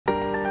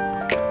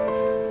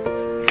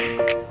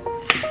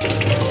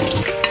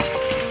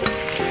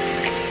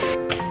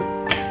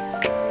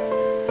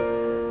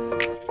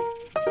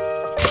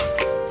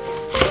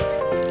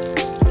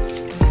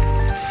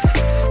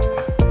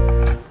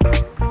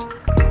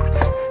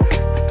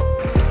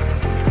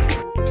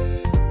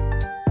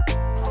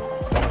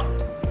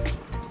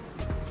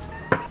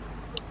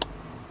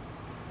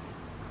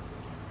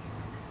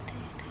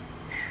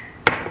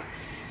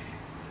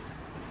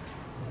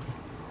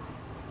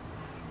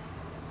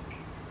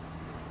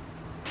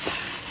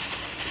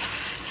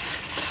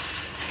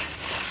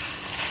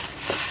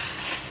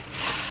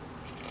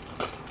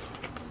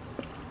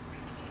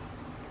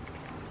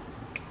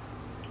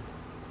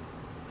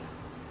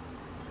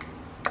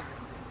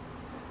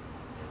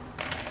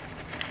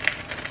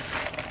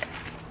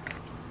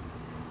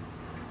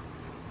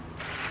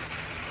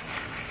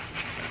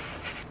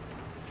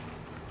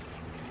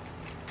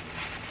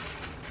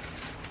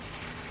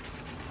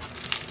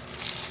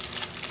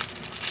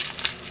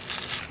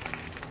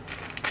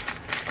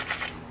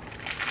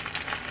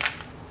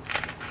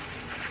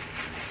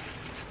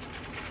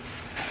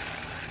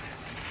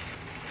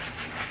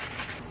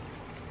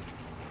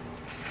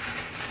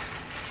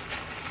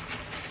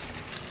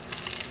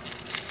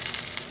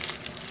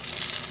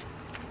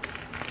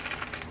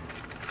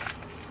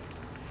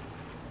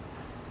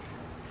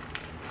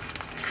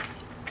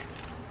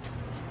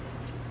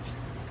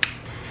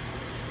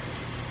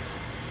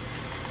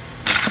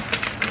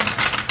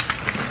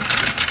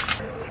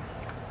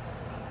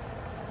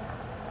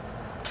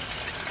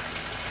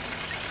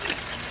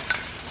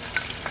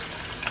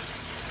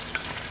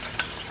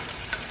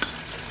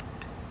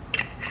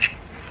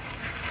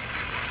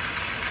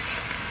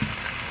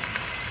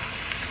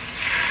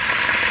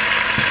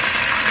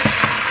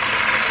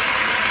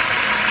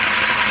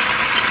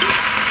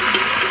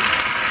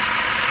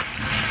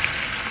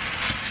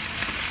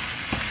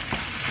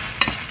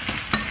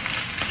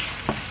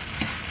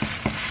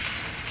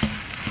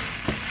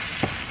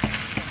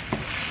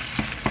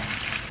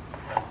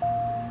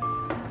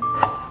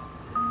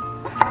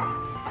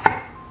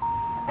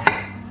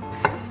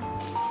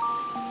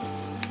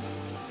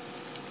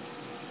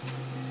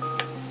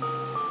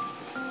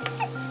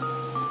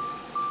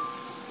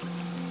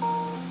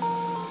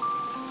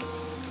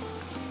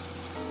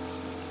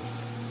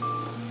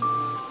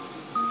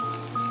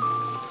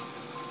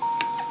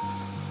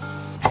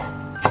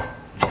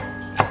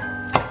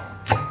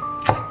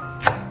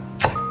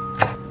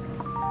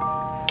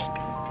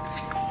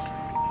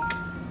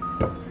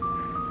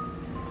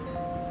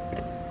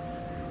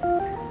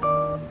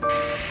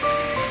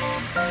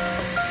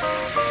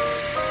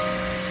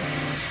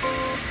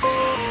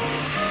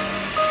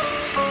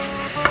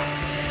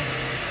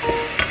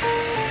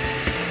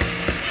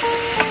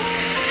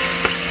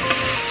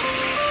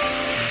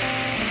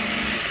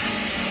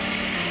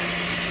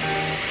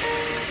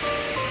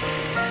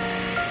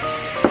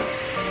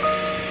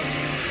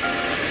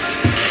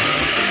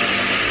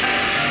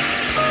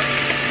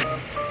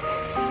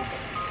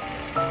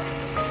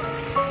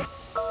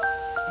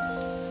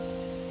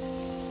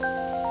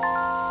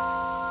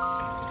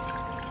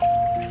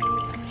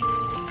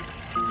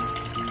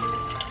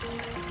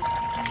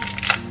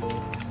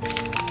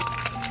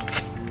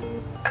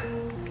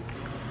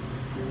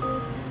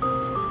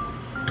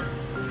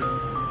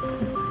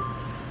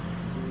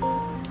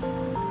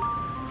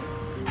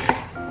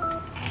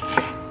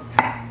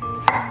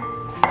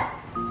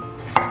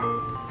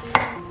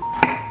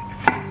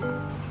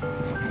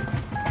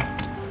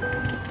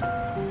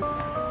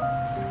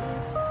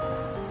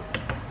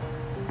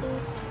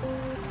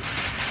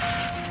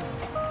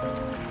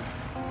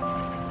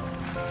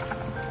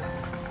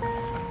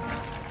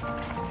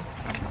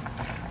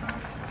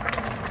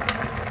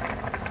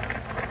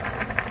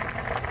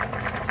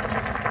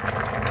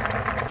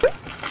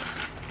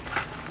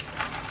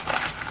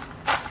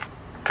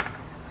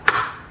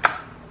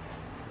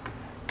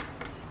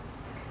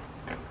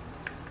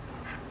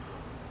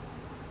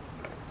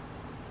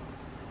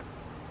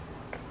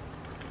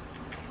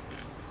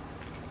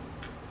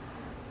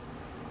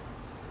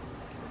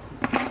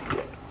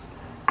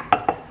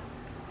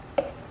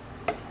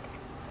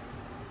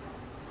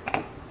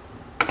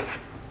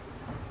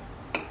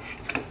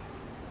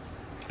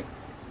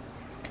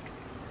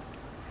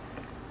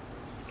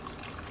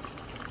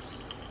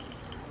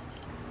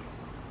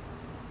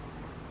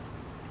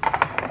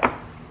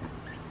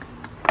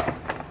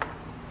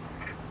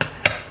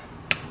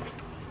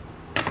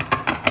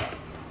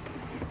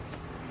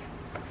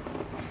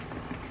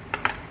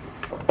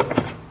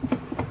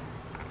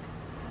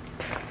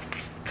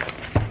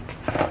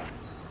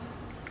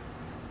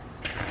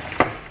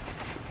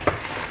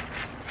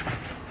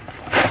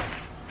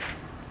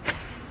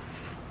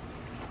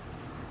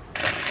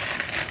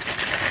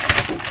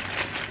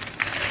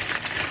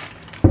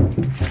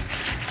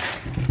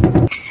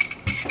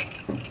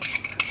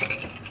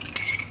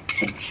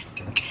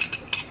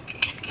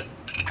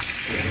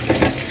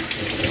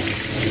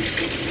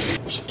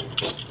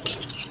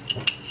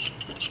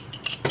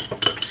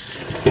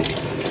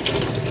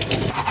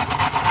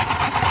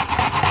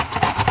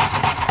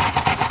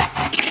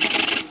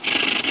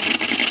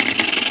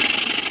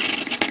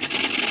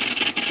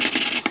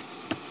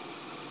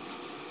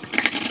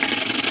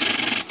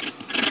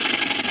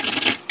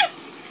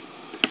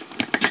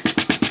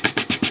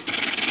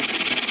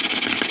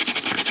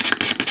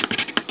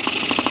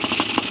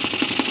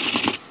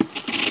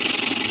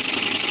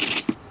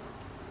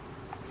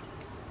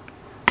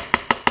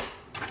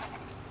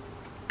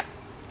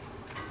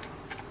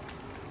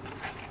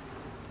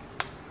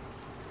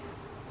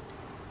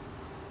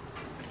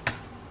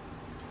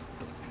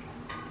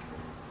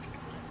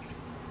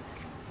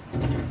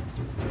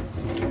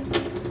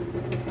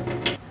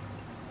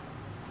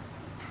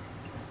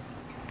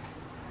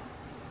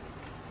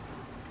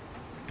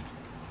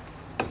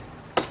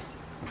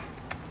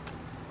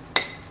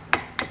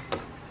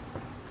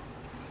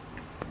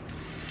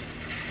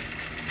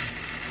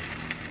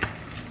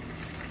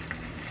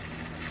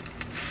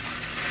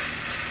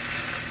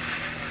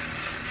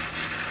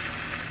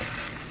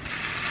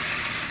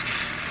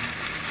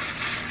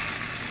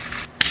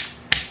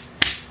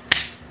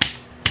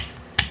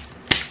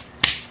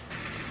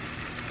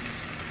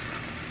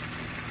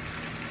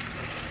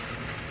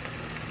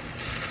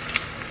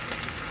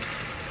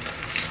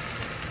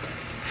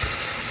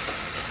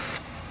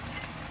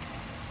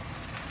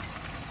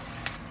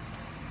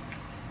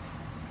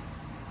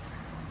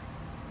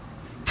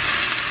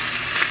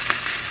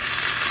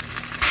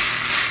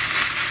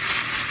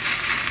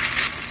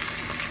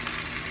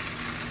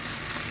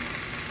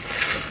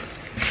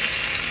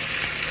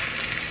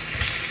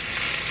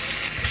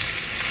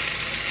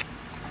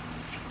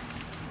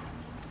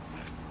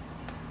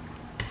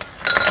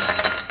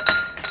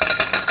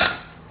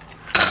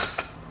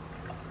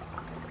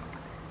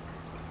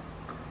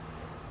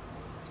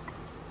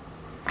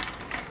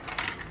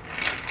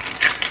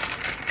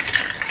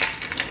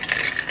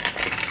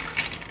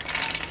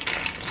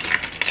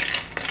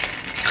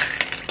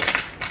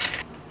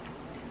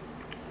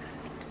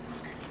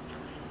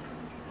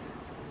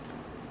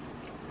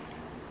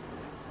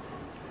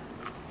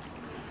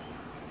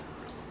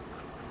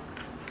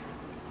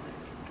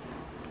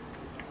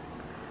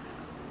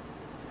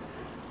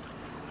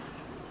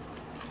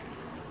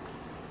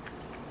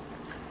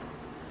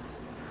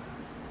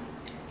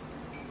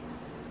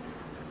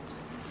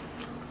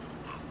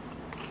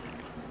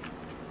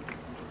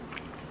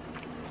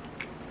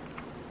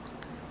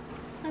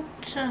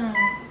그치?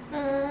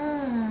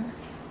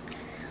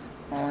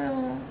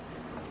 어휴.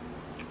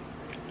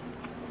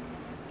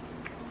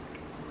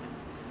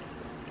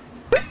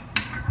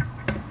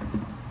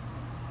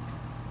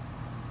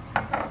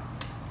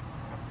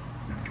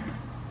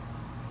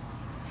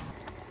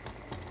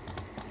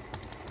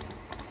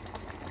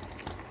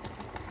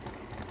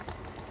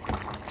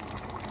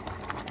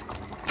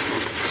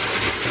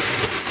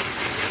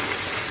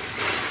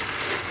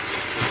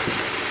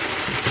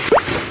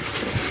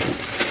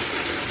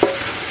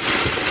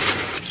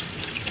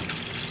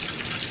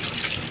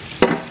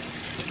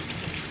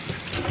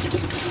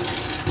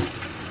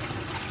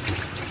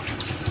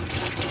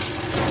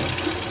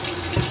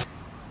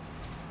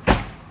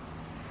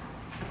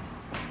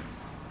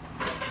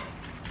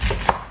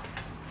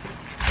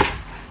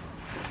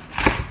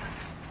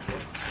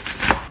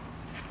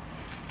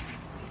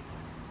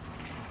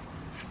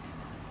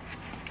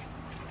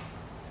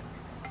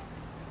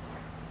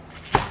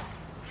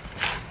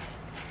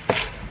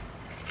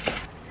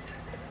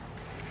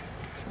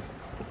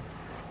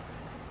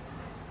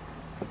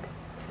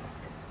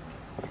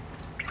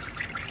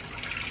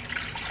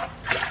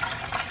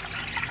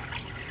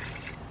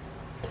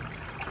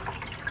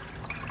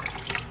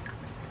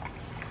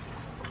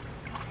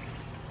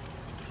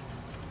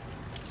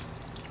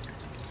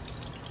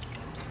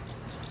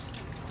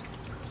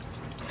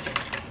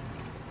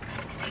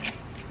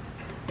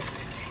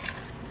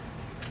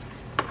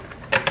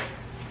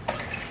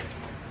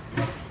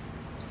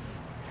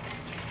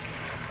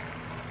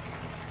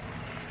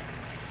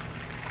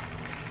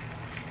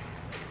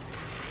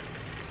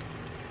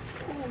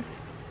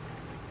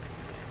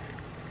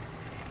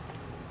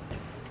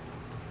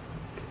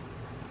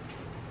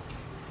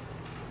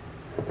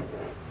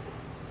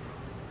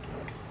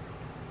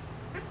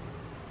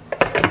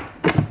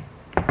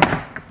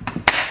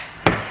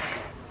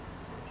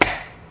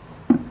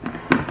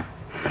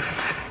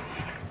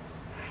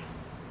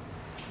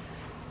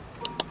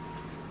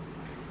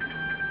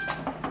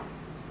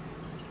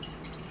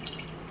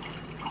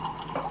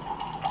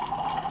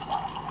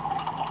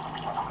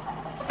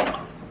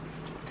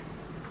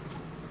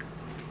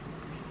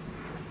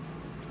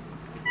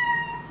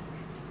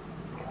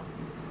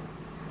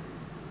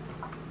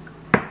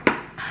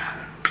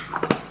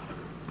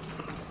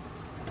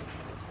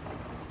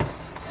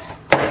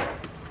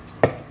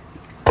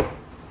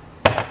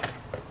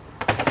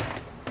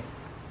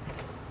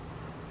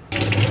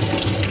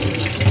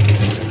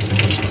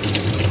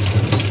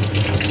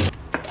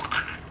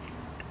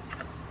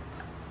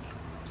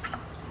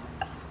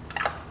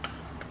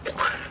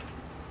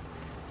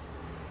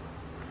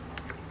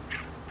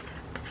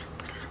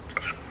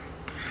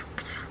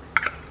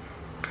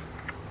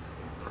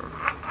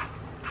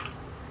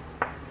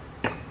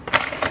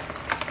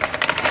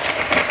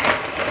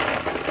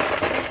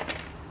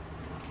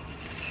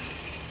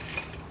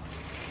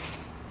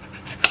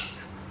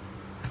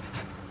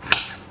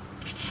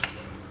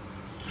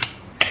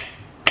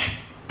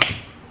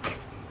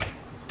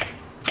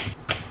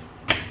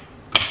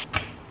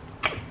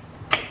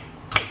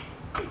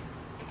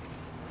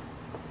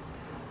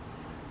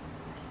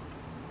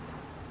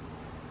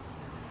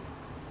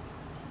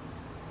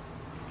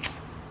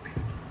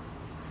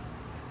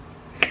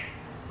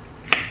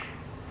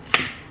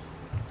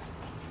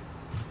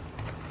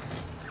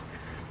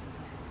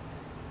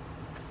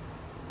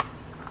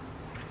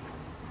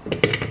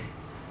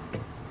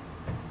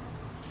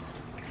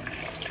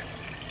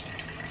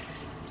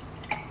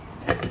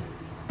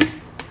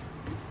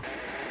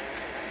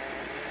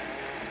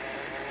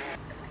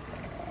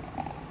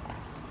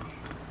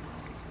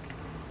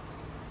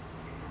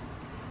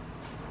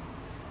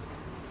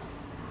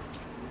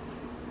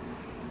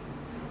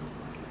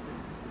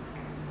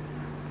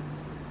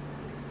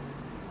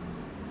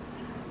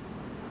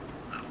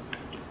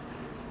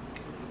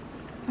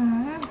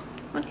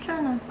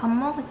 후추는 밥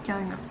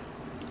먹었잖아.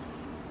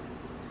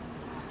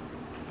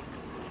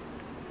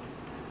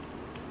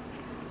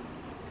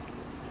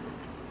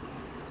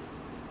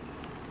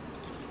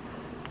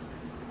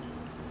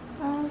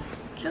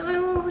 후추,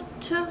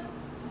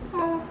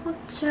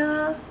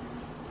 후추.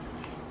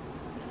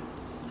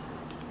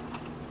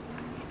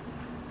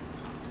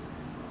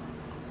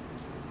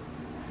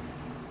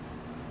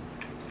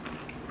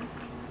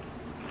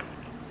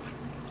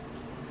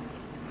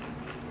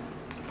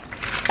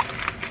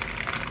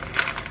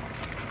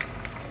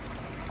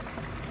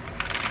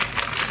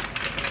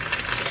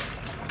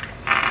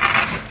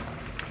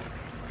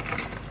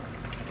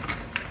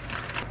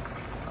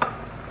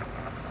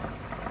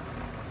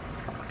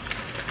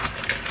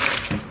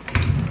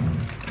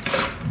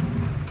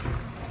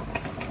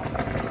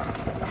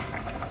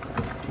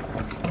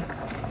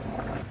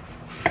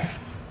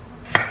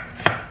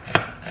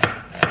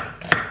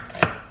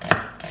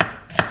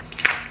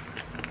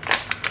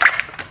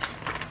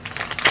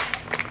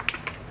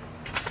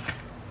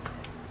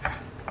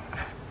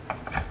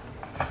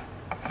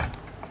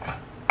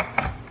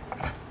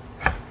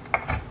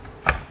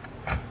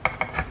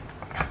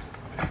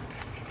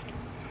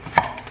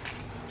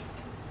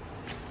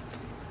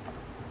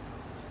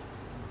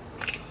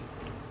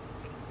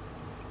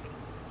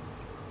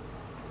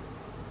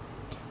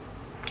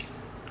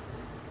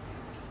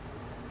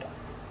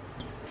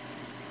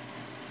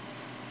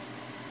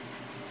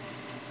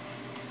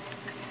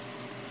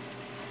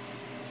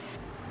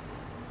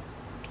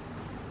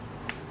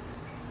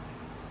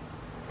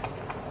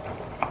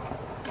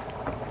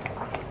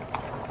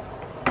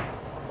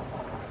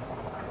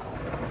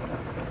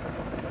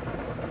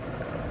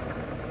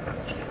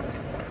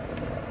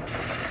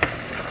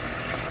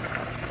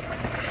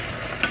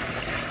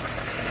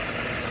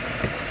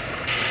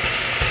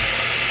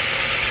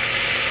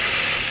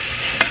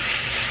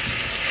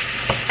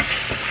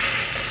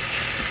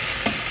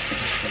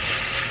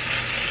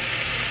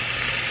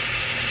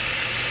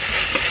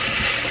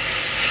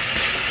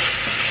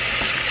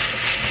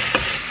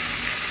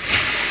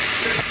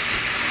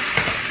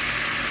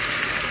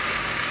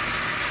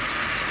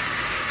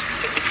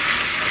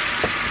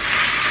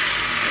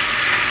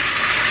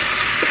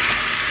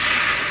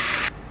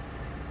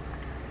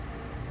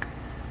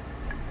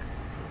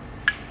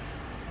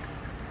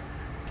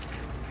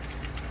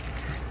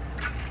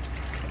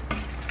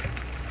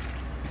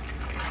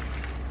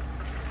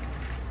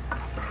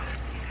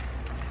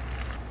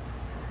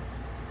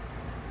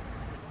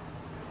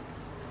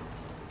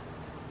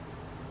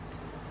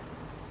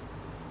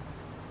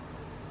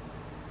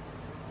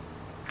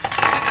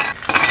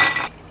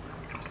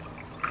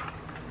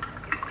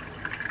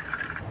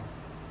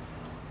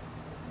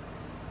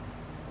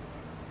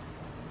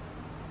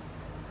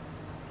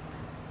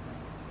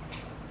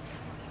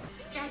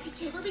 맛이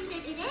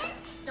제법인데 그래?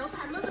 너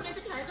밥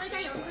먹으면서 별걸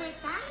다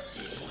연구했다?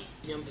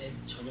 그냥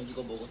저녁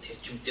이거 먹고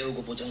대충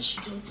때우고 보잔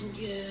시든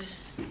그게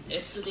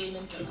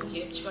엑스데이는 결국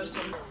예측할 수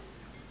없는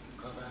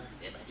거봐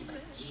내 말이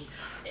맞지?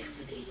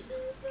 엑스데이잖아.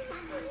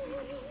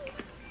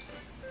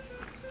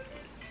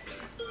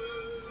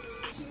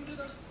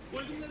 친구들아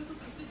월급 내려서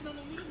닷새 지난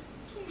오늘은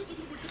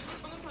통계적으로 볼 때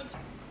빵빵한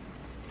반찬.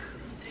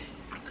 그런데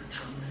그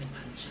다음날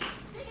반찬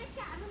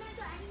너같이 아무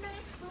말도 아닌 날에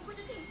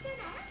먹어도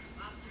괜찮아?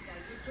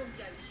 아프다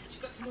유통기한 수치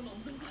같은 건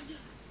없는 거 아니야?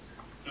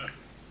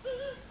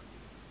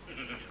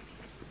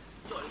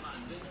 저 얼마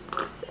안 됐는데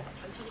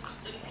반찬이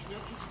갑자기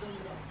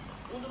빈약해지더니만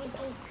오늘은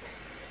또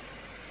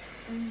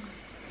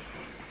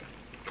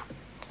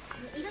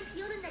이런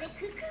비 오는 날에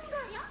그 큰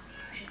거요?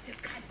 좀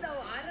갔다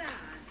와라.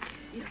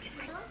 이렇게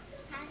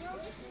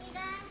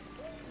다녀오겠습니다.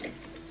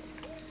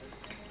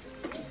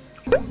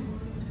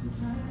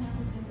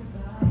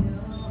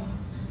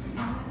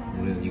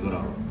 우리는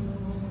이거랑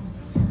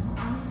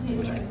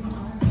이거 시켰다.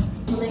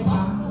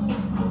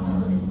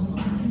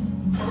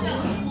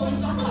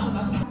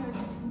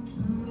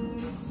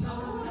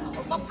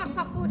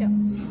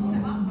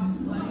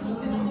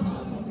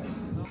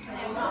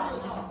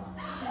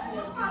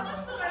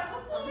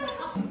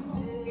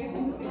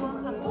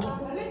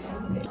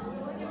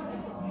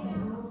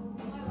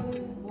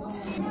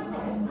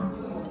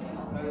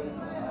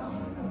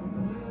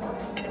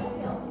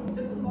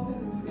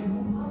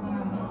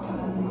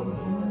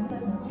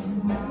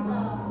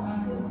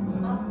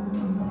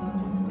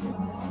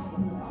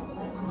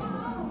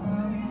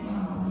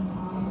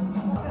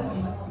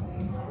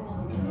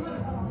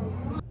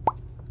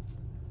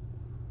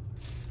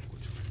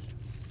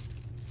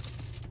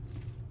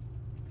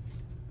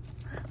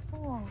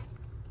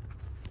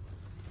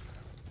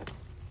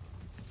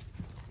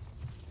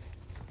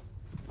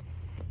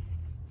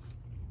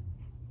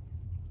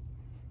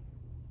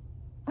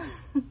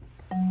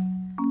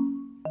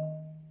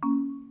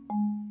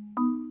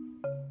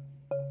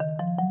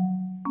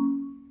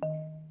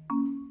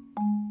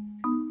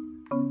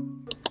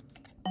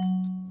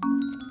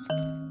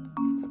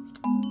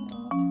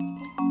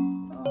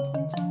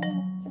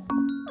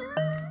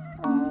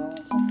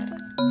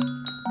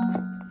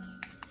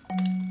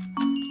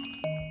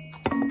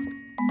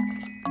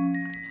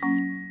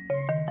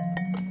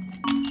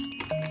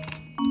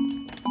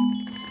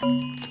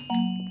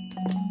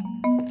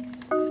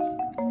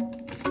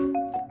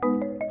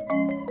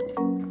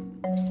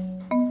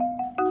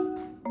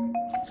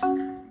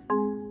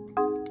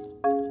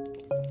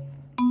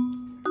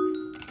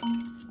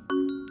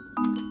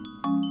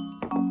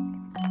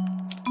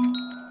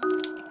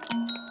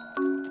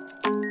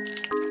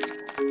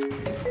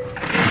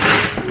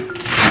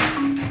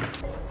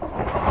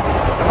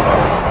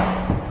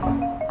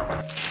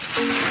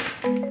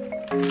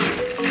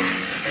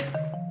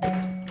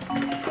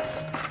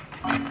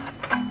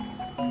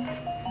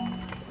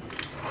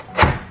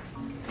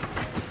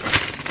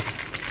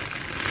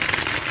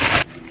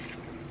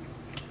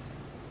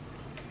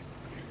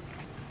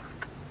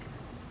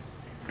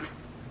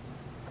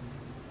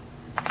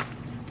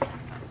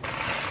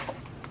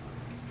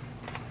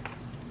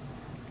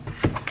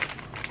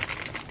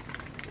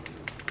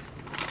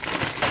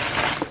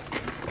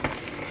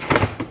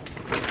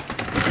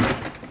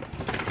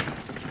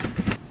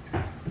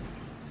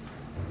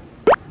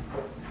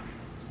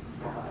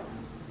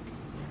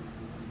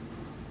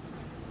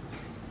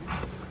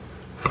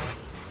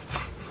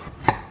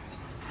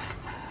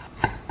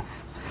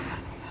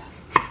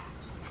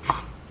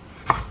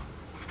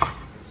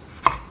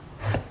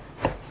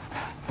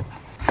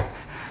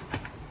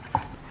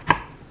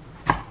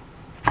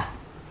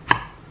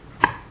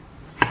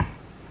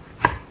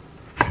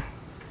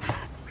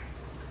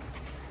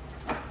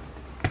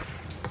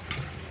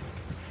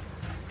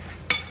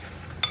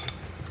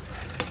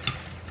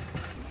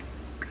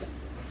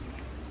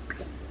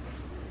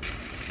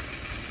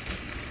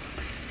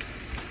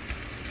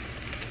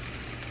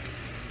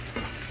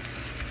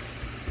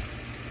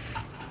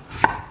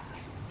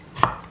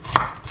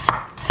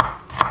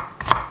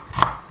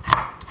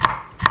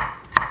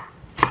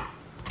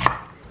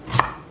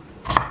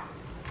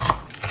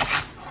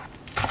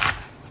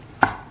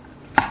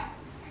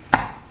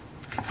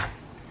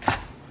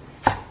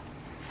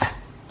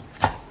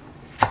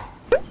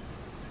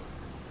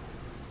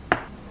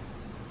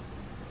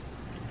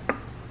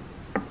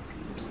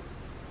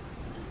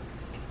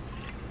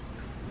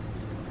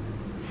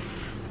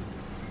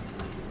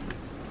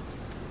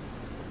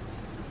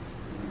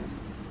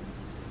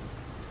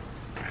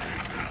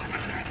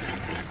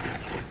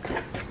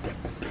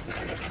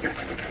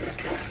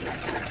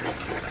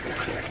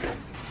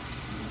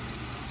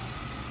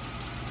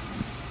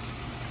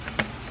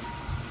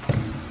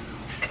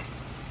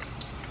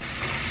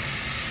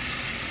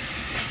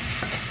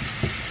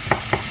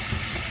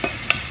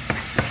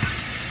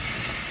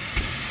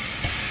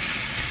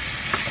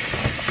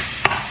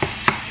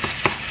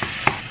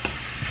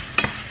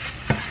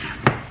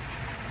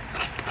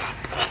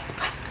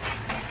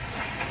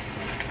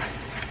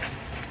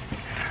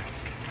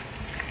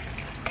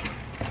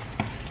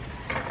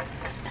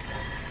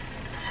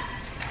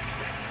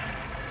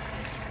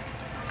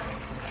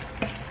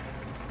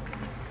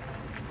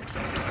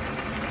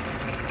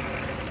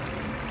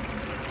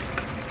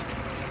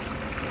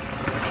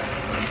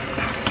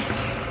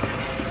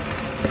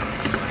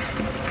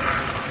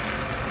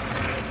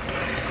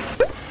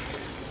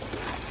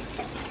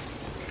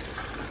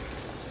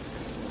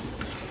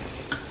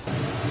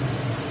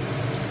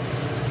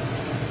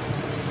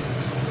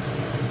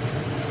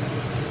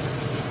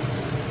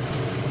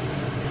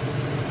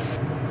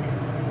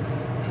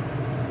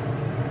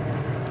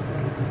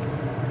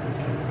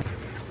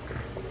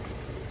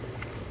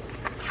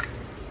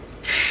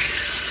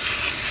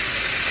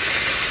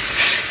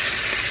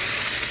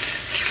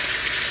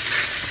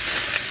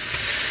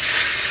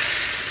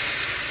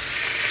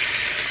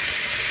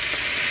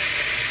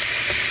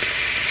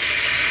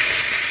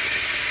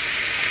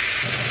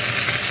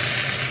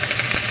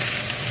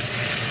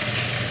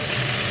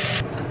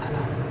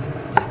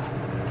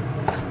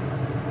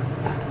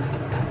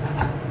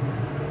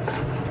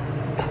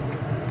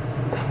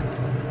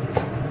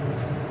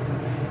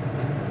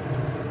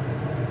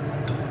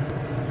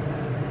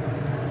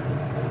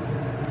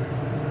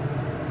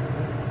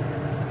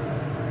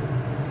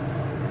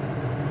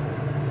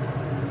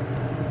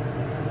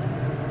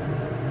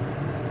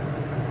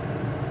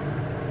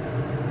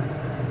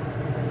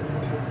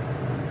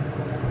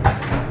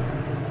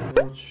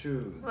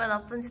 후추. 왜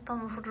나쁜 짓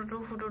하면 후루루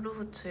후루루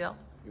후추야?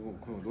 이거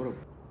그냥 노래.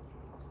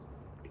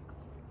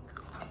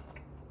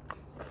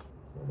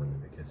 어머니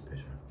메이크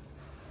스페셜.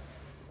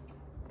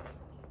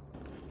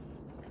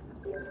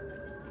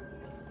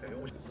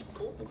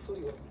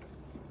 목소리가.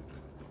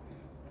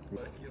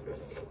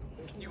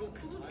 이거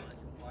푸드 아니야?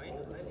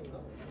 와인인가?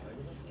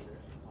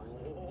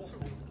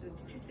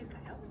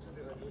 했을까요?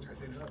 돼가지고 잘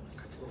되면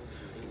같이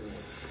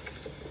먹으면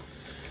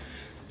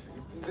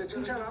근데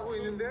칭찬하고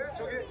있는데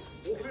저게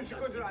옥순 씨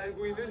건 줄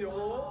알고 있는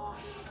영어.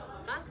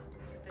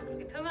 어쨌든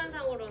그렇게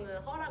표면상으로는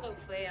허락을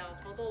구해야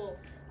저도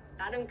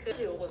나름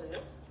그릇이 오거든요.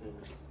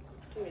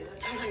 좀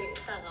일정하게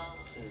있다가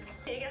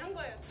얘기를 한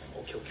거예요.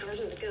 오케이.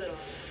 좀 늦게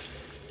들어왔어요.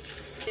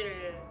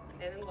 를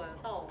내는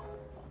거여서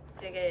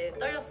되게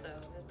떨렸어요.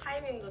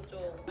 타이밍도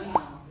좀.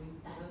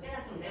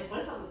 때가 좀 내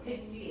벌써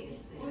돼지게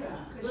됐어요.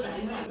 그걸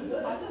알면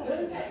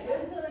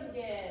연서는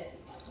게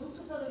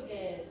육수서는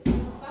게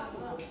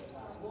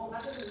뭐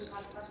가든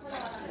다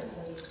찾아가는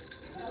거지.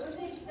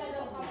 언제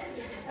식사장 가면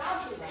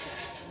다음 주에 가요.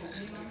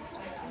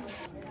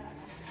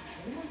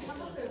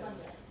 한번도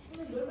해봤는데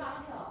그건 얼마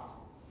안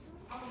해요.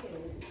 아무게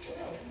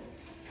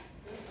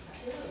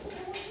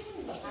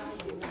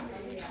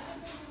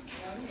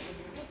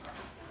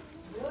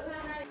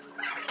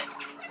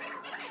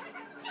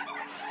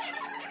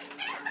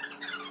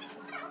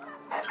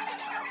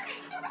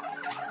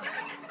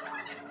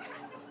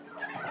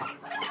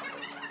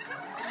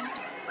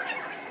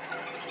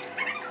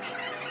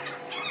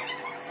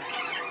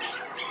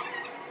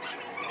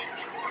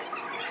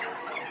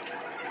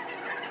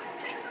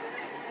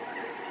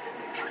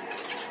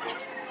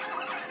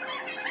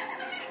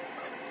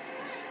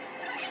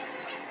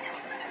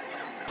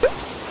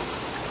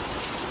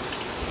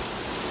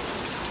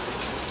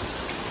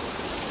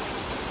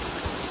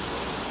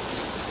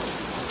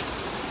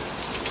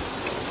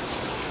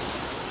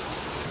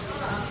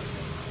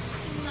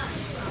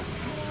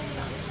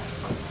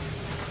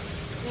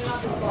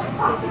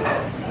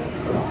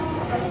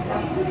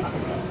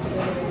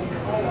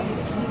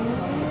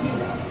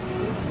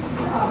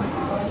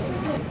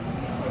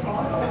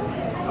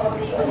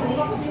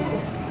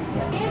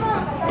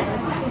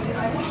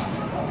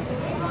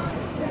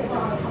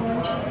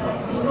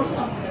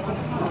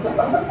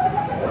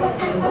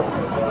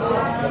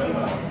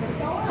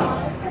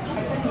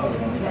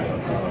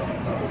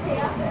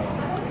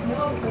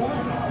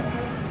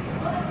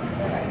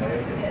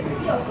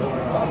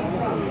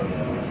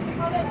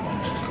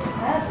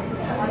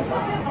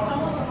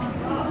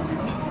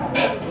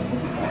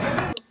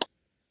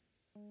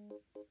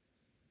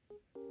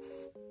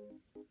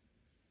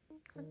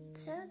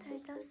그치?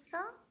 잘 잤어?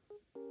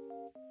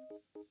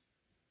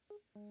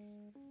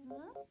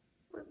 응?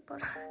 꿀 빨아.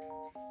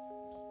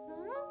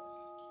 응?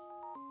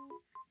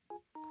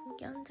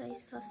 거기 앉아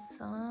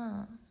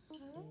있었어.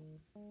 응?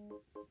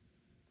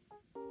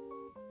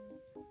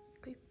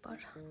 꿀 빨아.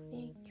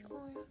 이렇게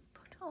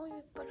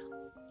예뻐라.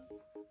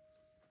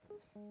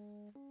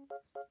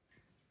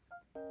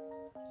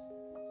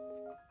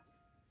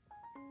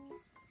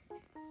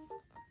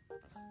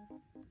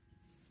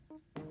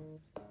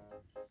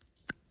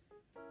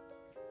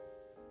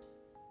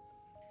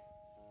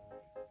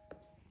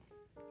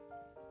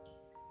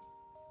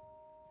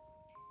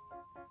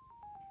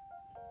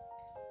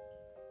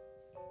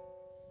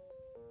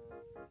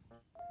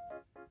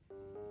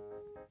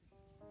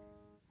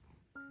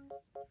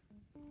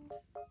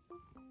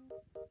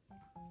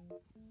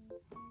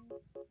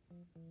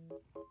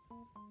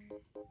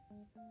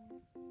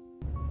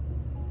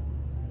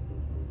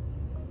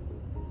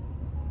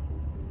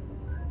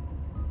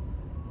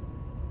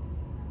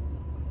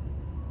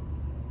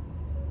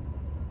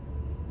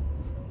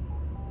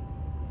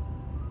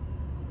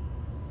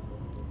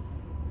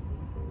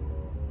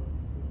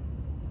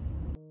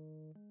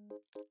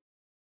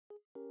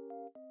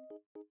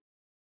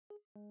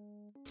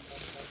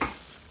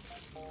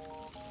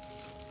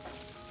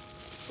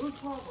 불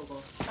켜봐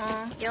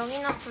봐.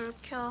 여기나 불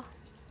켜.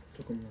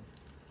 잠깐만.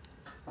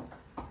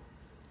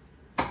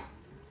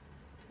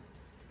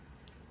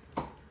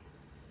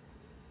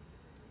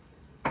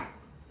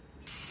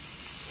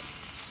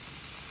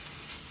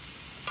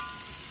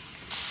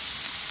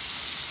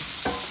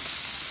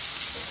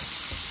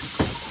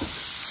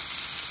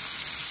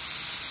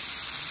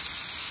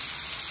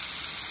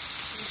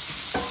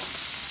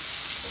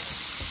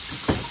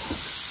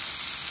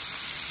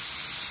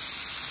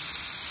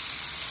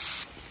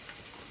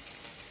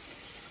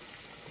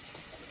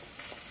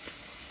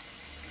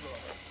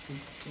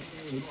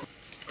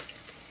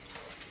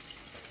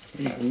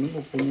 먹는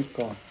거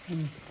보니까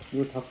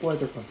이거 닫고 와야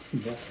될 것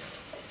같은데.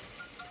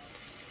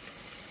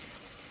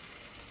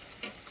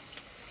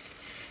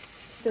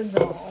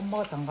 집된장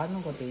엄마가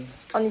담가는 거지.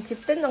 아니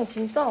집된장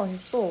진짜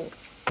맛있어.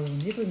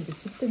 니도 이제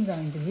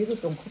집된장인데 니도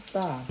좀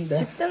컸다. 근데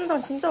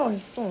집된장 진짜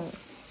맛있어.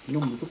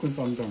 이건 무조건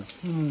쌈장.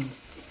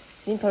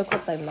 닌 덜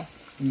컸다 임마.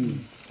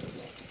 음.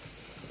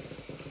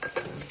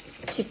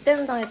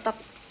 집된장에 딱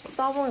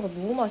싸먹으니까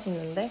너무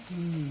맛있는데?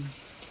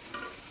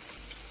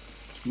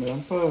 뭐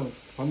양파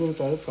반으로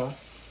자를까?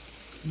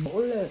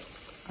 원래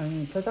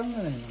아니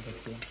저작년에 있는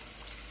거지.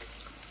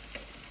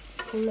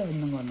 원래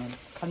있는 거는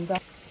간장.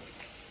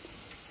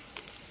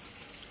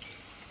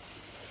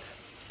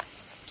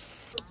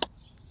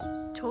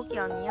 저기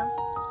아니야?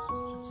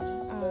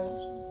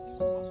 응.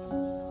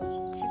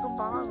 지금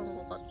말하는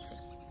거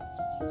같아.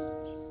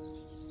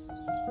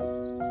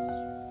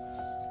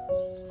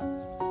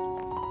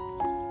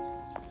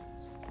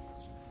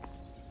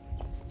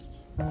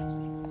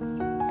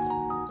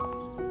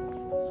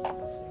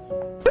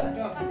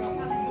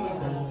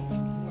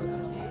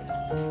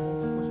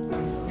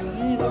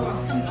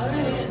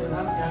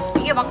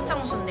 이게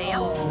막창순대요?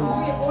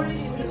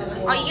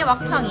 아, 이게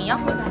막창이야?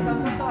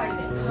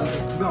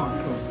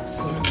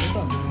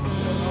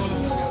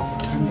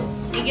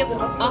 이게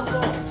국밥?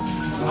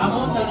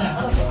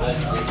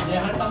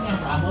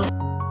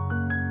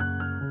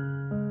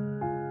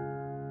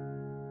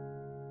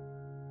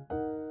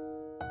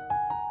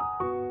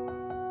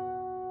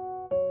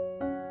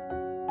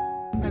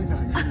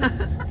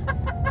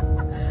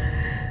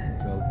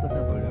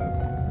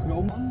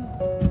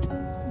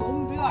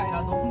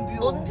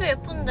 논뷰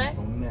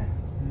예쁜데?